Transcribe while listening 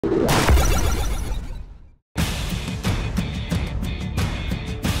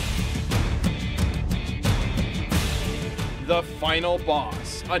The final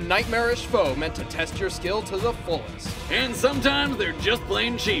boss, a nightmarish foe meant to test your skill to the fullest. And sometimes they're just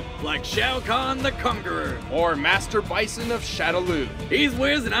plain cheap, like Shao Kahn the Conqueror. Or Master Bison of Shadaloo. He's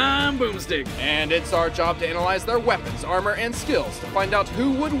Wiz and I'm Boomstick. And it's our job to analyze their weapons, armor, and skills to find out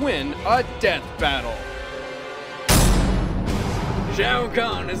who would win a death battle. Shao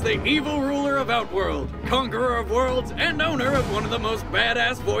Kahn is the evil ruler of Outworld, conqueror of worlds, and owner of one of the most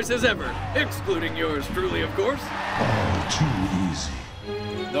badass voices ever, excluding yours truly, of course. Too easy.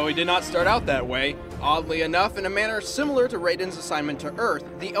 Though he did not start out that way, oddly enough, in a manner similar to Raiden's assignment to Earth,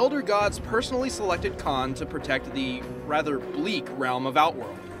 the Elder Gods personally selected Kahn to protect the rather bleak realm of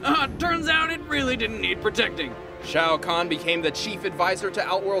Outworld. Turns out it really didn't need protecting. Shao Kahn became the chief advisor to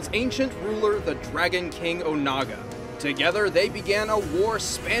Outworld's ancient ruler, the Dragon King Onaga. Together, they began a war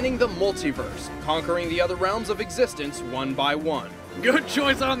spanning the multiverse, conquering the other realms of existence one by one. Good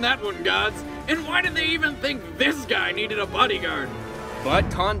choice on that one, gods. And why did they even think this guy needed a bodyguard? But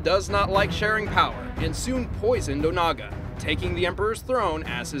Kahn does not like sharing power, and soon poisoned Onaga, taking the Emperor's throne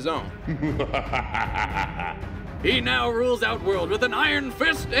as his own. He now rules Outworld with an iron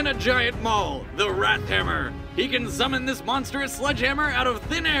fist and a giant maul, the Wrath Hammer. He can summon this monstrous sledgehammer out of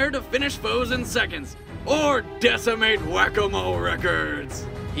thin air to finish foes in seconds, or decimate Whack-A-Mole records.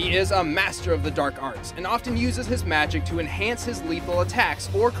 He is a master of the dark arts, and often uses his magic to enhance his lethal attacks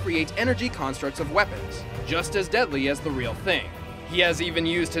or create energy constructs of weapons, just as deadly as the real thing. He has even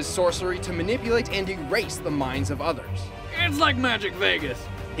used his sorcery to manipulate and erase the minds of others. It's like Magic Vegas.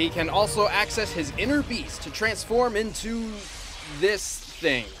 He can also access his inner beast to transform into this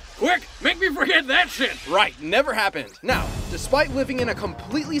thing. Quick, make me forget that shit! Right, never happened. Now, despite living in a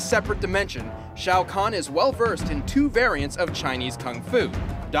completely separate dimension, Shao Kahn is well versed in two variants of Chinese Kung Fu,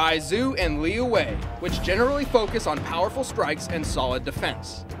 Dai Zu and Liu Wei, which generally focus on powerful strikes and solid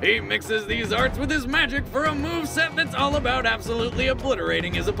defense. He mixes these arts with his magic for a moveset that's all about absolutely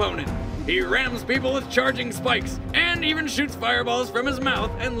obliterating his opponent. He rams people with charging spikes, and even shoots fireballs from his mouth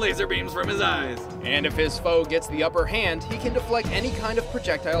and laser beams from his eyes. And if his foe gets the upper hand, he can deflect any kind of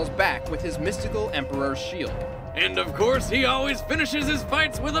projectiles back with his mystical Emperor's shield. And of course, he always finishes his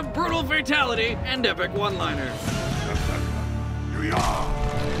fights with a brutal fatality and epic one-liners.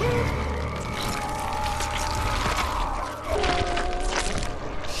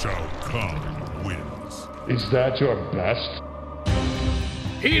 Shao Kahn wins. Is that your best?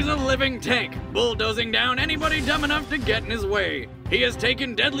 He's a living tank, bulldozing down anybody dumb enough to get in his way. He has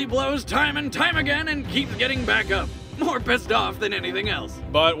taken deadly blows time and time again and keeps getting back up, more pissed off than anything else.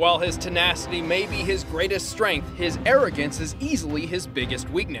 But while his tenacity may be his greatest strength, his arrogance is easily his biggest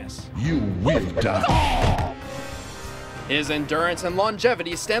weakness. You will die. His endurance and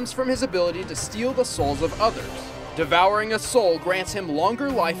longevity stems from his ability to steal the souls of others. Devouring a soul grants him longer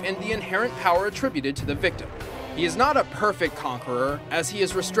life and the inherent power attributed to the victim. He is not a perfect conqueror, as he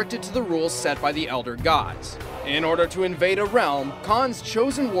is restricted to the rules set by the Elder Gods. In order to invade a realm, Kahn's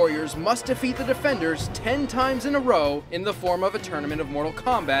chosen warriors must defeat the defenders 10 times in a row in the form of a tournament of Mortal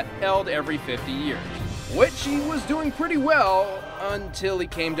Kombat held every 50 years. Which he was doing pretty well until he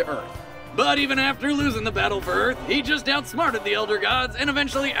came to Earth. But even after losing the battle for Earth, he just outsmarted the Elder Gods and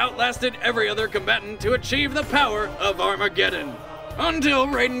eventually outlasted every other combatant to achieve the power of Armageddon. Until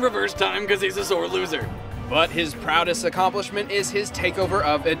Raiden reversed time because he's a sore loser. But his proudest accomplishment is his takeover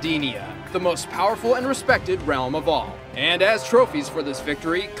of Edenia, the most powerful and respected realm of all. And as trophies for this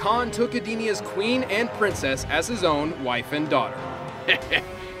victory, Kahn took Edenia's queen and princess as his own wife and daughter.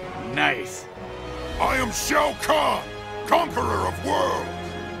 Nice. I am Shao Kahn, conqueror of worlds.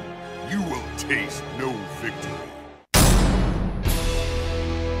 You will taste no victory.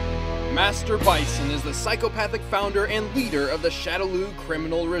 Master Bison is the psychopathic founder and leader of the Shadaloo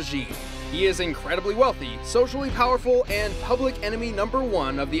criminal regime. He is incredibly wealthy, socially powerful, and public enemy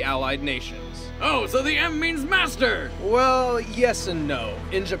 #1 of the Allied nations. Oh, so the M means master! Well, yes and no.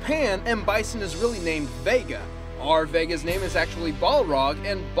 In Japan, M. Bison is really named Vega. Our Vega's name is actually Balrog,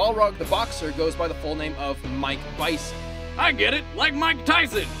 and Balrog the boxer goes by the full name of Mike Bison. I get it, like Mike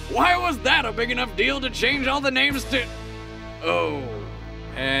Tyson. Why was that a big enough deal to change all the names to... Oh...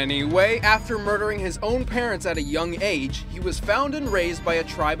 Anyway, after murdering his own parents at a young age, he was found and raised by a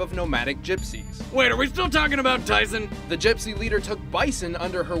tribe of nomadic gypsies. Wait, are we still talking about Tyson? The gypsy leader took Bison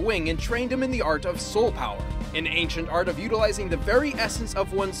under her wing and trained him in the art of soul power, an ancient art of utilizing the very essence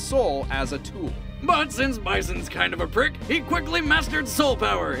of one's soul as a tool. But since Bison's kind of a prick, he quickly mastered soul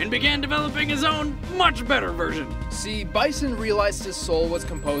power and began developing his own, much better version. See, Bison realized his soul was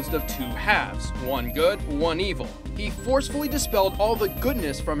composed of two halves, one good, one evil. He forcefully dispelled all the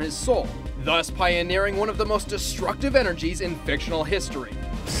goodness from his soul, thus pioneering one of the most destructive energies in fictional history,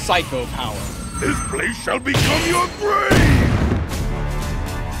 psycho power. This place shall become your grave!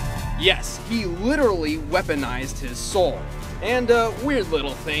 Yes, he literally weaponized his soul. And a weird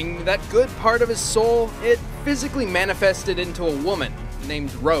little thing, that good part of his soul, it physically manifested into a woman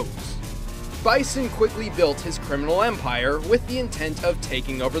named Rose. Bison quickly built his criminal empire with the intent of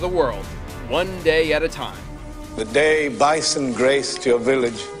taking over the world, one day at a time. The day Bison graced your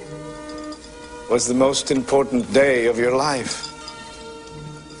village was the most important day of your life.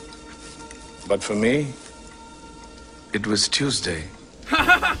 But for me, it was Tuesday.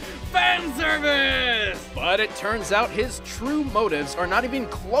 Fan service! But it turns out his true motives are not even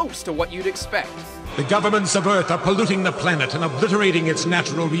close to what you'd expect. The governments of Earth are polluting the planet and obliterating its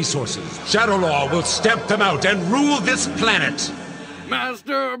natural resources. Shadow Law will stamp them out and rule this planet!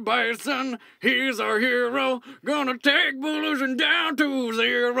 Master Bison, he's our hero, gonna take pollution down to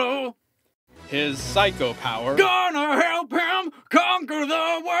zero. His psycho power, Gonna help him conquer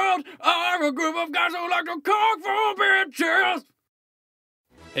the world, are a group of guys who like to kung fu bitches.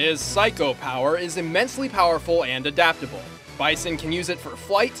 His psycho power is immensely powerful and adaptable. Bison can use it for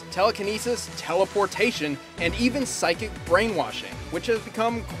flight, telekinesis, teleportation, and even psychic brainwashing, which has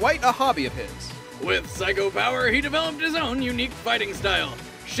become quite a hobby of his. With psycho power, he developed his own unique fighting style,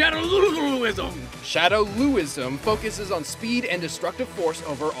 Shadowluism. Shadowluism focuses on speed and destructive force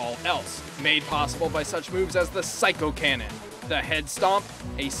over all else, made possible by such moves as the Psycho Cannon, the Head Stomp,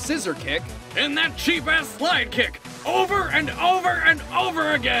 a Scissor Kick, and that cheap-ass slide kick, over and over and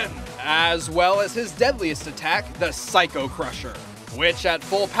over again! As well as his deadliest attack, the Psycho Crusher, which at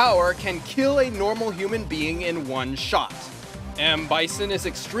full power can kill a normal human being in one shot. M. Bison is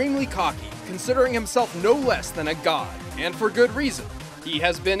extremely cocky, considering himself no less than a god, and for good reason. He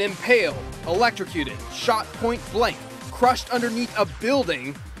has been impaled, electrocuted, shot point blank, crushed underneath a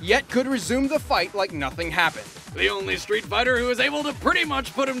building, yet could resume the fight like nothing happened. The only Street Fighter who was able to pretty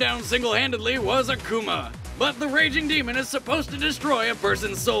much put him down single-handedly was Akuma. But the Raging Demon is supposed to destroy a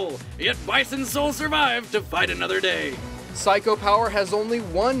person's soul, yet Bison's soul survived to fight another day. Psycho power has only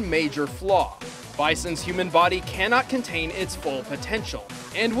one major flaw. Bison's human body cannot contain its full potential,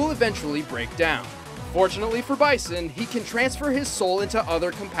 and will eventually break down. Fortunately for Bison, he can transfer his soul into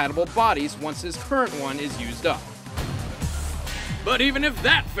other compatible bodies once his current one is used up. But even if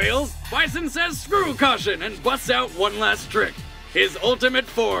that fails, Bison says screw caution and busts out one last trick. His ultimate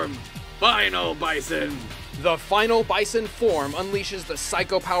form, Final Bison. The Final Bison form unleashes the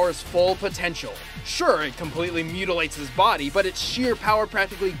Psycho Power's full potential. Sure, it completely mutilates his body, but its sheer power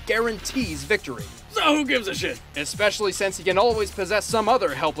practically guarantees victory. So who gives a shit? Especially since he can always possess some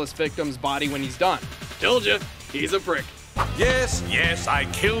other helpless victim's body when he's done. Told ya, he's a prick. Yes, yes, I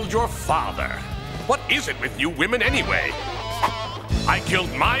killed your father. What is it with you women anyway? I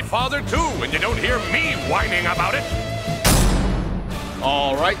killed my father too, and you don't hear me whining about it.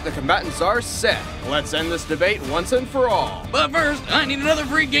 Alright, the combatants are set. Let's end this debate once and for all. But first, I need another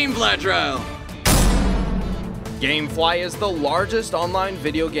free GameFly trial. GameFly is the largest online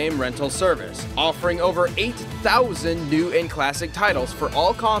video game rental service, offering over 8,000 new and classic titles for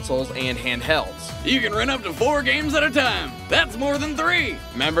all consoles and handhelds. You can rent up to 4 games at a time. That's more than 3.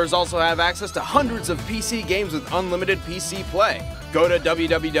 Members also have access to hundreds of PC games with unlimited PC play. Go to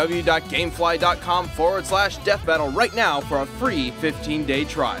www.gamefly.com/deathbattle right now for a free 15-day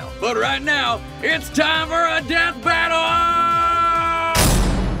trial. But right now, it's time for a death battle!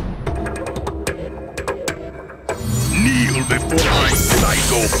 Kneel before my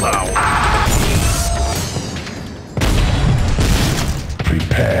psycho power!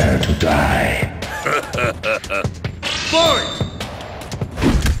 Prepare to die. Fight!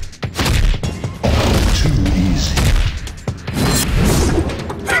 Too easy.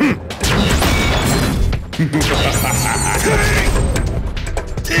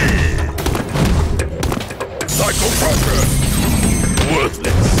 Psycho Crusher!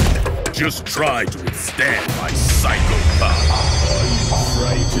 Worthless. Just try to withstand my psycho power. Are you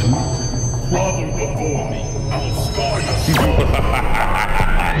frightened? Grovel before me. I'll scar your soul. You are not.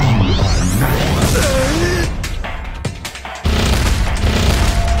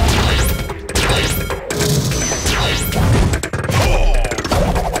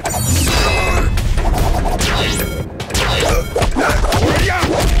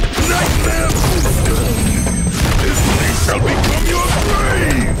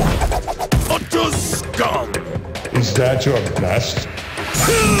 Utter scum! Is that your best?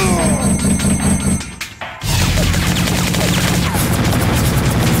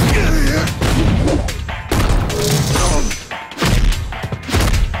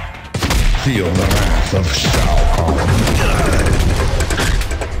 Feel the wrath of Shao Kahn.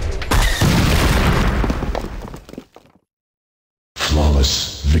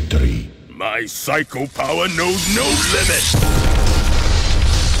 Flawless victory. My psycho power knows no limit!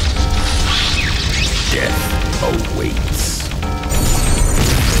 Death awaits.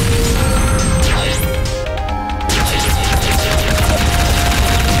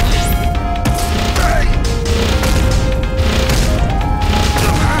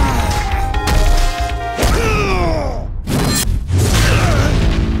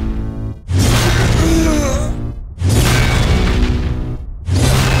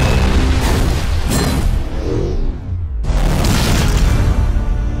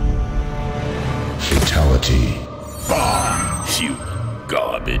 Fatality. Bomb, you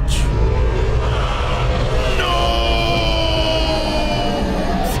garbage. No!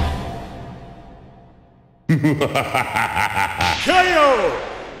 KO!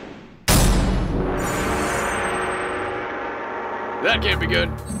 That can't be good.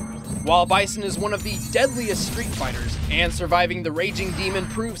 While Bison is one of the deadliest Street Fighters, and surviving the Raging Demon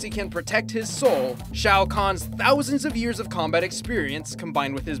proves he can protect his soul, Shao Kahn's thousands of years of combat experience,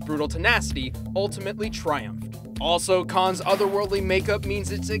 combined with his brutal tenacity, ultimately triumphed. Also, Kahn's otherworldly makeup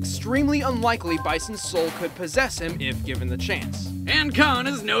means it's extremely unlikely Bison's soul could possess him if given the chance. And Kahn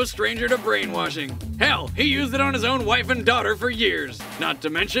is no stranger to brainwashing. Hell, he used it on his own wife and daughter for years. Not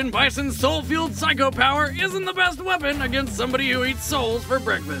to mention, Bison's soul-fueled psycho power isn't the best weapon against somebody who eats souls for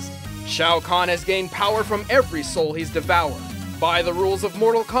breakfast. Shao Kahn has gained power from every soul he's devoured. By the rules of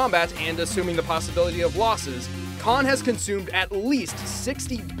Mortal Kombat and assuming the possibility of losses, Kahn has consumed at least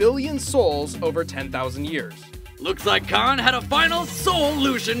 60 billion souls over 10,000 years. Looks like Kahn had a final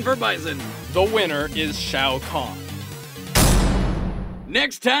solution for Bison. The winner is Shao Kahn.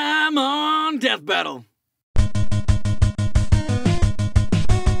 Next time on Death Battle.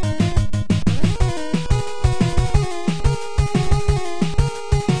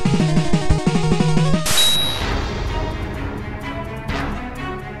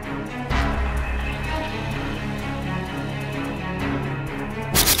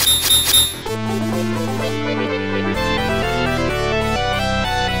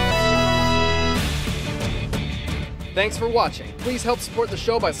 Thanks for watching. Please help support the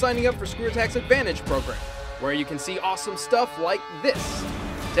show by signing up for ScrewAttack's Advantage program, where you can see awesome stuff like this.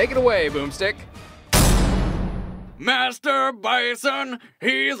 Take it away, Boomstick. Master Bison,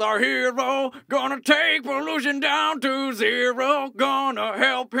 he's our hero. Gonna take pollution down to zero. Gonna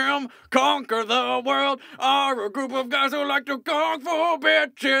help him conquer the world. Are a group of guys who like to kung fu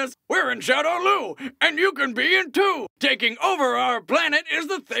bitches. We're in Shadowloo, and you can be in too. Taking over our planet is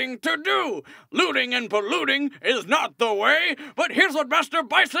the thing to do. Looting and polluting is not the way, but here's what Master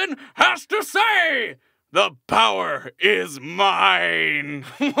Bison has to say. The power is mine!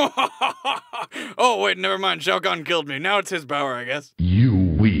 Oh, wait, never mind. Shao Kahn killed me. Now it's his power, I guess. You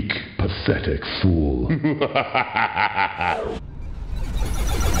weak, pathetic fool.